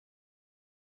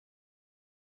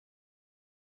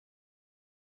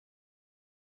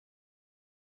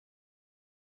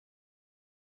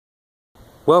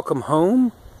Welcome home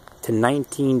to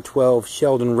 1912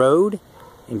 Sheldon Road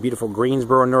in beautiful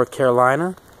Greensboro, North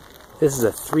Carolina. This is a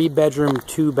 3-bedroom,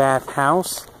 2-bath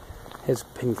house. Has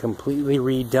been completely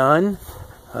redone.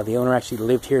 The owner actually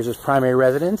lived here as his primary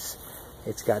residence.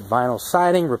 It's got vinyl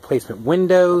siding, replacement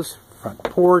windows, front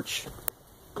porch.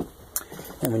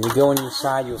 And when you go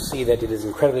inside, you'll see that it is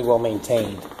incredibly well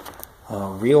maintained.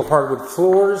 Real hardwood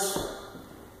floors.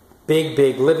 Big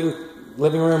living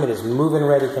room. It is move-in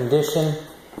ready condition.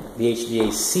 The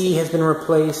HVAC has been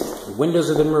replaced. The windows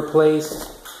have been replaced.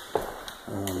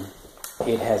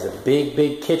 It has a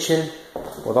big kitchen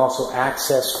with also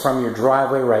access from your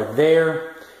driveway right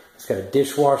there. It's got a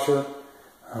dishwasher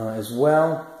as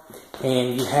well.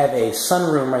 And you have a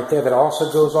sunroom right there that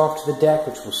also goes off to the deck,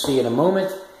 which we'll see in a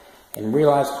moment. And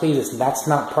realize, please, that's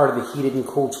not part of the heated and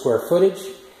cooled square footage.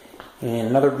 And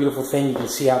another beautiful thing, you can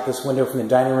see out this window from the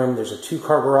dining room, there's a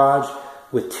 2-car garage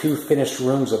with 2 finished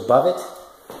rooms above it.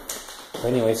 But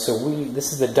anyway, so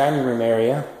this is the dining room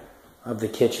area of the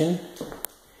kitchen.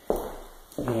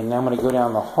 And now I'm going to go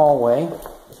down the hallway.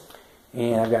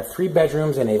 And I've got 3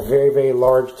 bedrooms and a very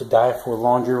large to die for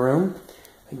laundry room.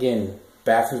 Again,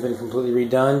 bathroom's been completely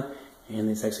redone. And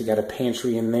it's actually got a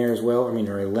pantry in there as well.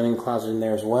 Or a linen closet in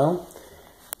there as well.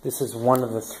 This is one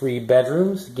of the 3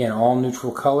 bedrooms. Again, all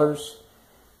neutral colors.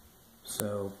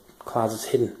 So, closet's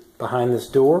hidden behind this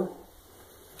door.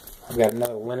 I've got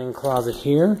another linen closet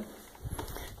here.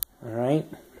 Alright,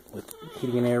 with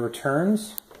heating and air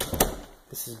returns.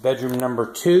 This is bedroom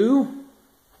number 2,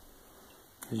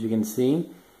 as you can see.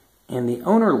 And the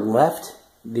owner left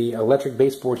the electric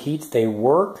baseboard heats. They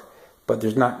work, but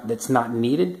that's not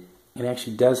needed. It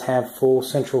actually does have full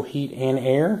central heat and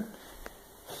air.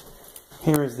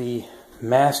 Here is the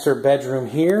master bedroom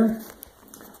here.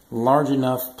 Large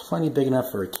enough, plenty big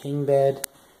enough for a king bed.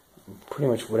 Pretty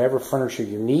much whatever furniture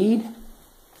you need.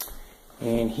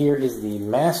 And here is the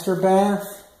master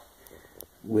bath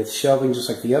with shelving just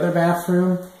like the other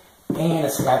bathroom. And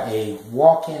it's got a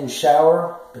walk-in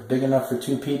shower, but big enough for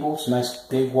 2 people. It's a nice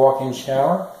big walk-in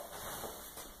shower.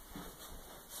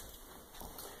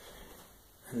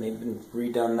 And they've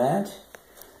redone that.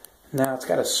 Now it's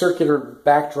got a circular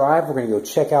back drive. We're going to go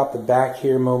check out the back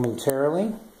here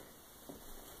momentarily.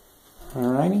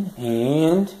 Alrighty,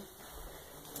 and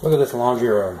look at this laundry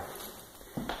room.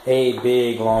 A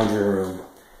big laundry room.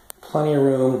 Plenty of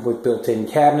room with built-in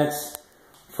cabinets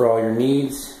for all your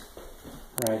needs.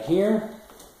 Right here.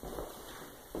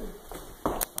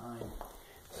 Fine.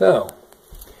 So,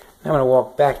 now I'm going to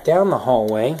walk back down the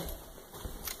hallway.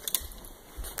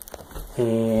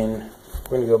 And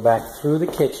we're going to go back through the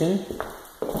kitchen.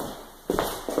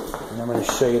 And I'm going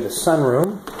to show you the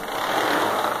sunroom.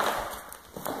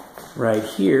 Right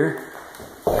here.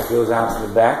 That goes out to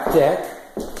the back deck.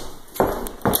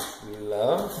 We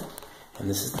love. And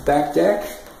this is the back deck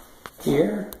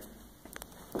here.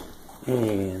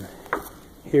 And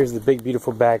here's the big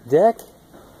beautiful back deck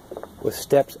with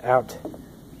steps out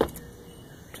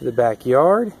to the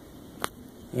backyard.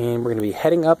 And we're going to be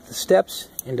heading up the steps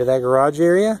into that garage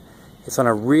area. It's on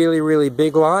a really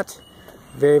big lot.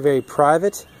 Very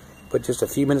private, but just a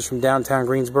few minutes from downtown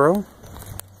Greensboro.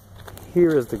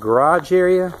 Here is the garage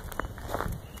area.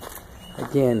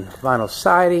 Again, vinyl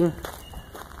siding.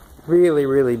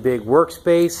 Really big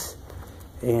workspace.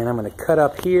 And I'm going to cut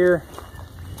up here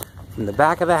from the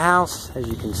back of the house, as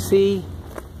you can see.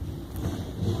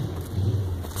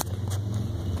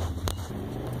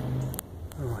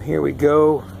 Oh, here we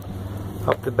go.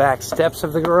 Up the back steps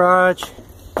of the garage.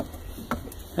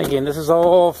 Again, this is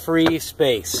all free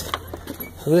space.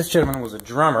 So this gentleman was a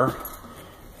drummer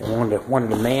and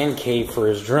wanted a man cave for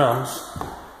his drums.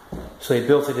 So they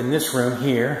built it in this room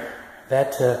here.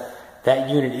 That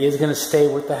unit is going to stay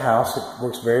with the house. It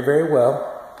works very well.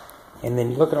 And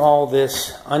then look at all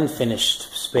this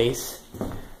unfinished space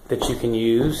that you can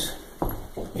use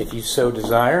if you so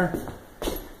desire.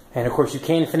 And of course you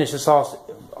can finish this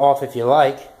off if you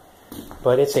like.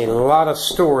 But it's a lot of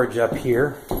storage up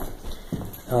here.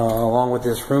 Along with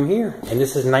this room here. And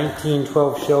this is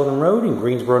 1912 Sheldon Road in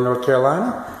Greensboro, North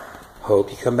Carolina. Hope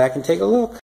you come back and take a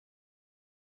look.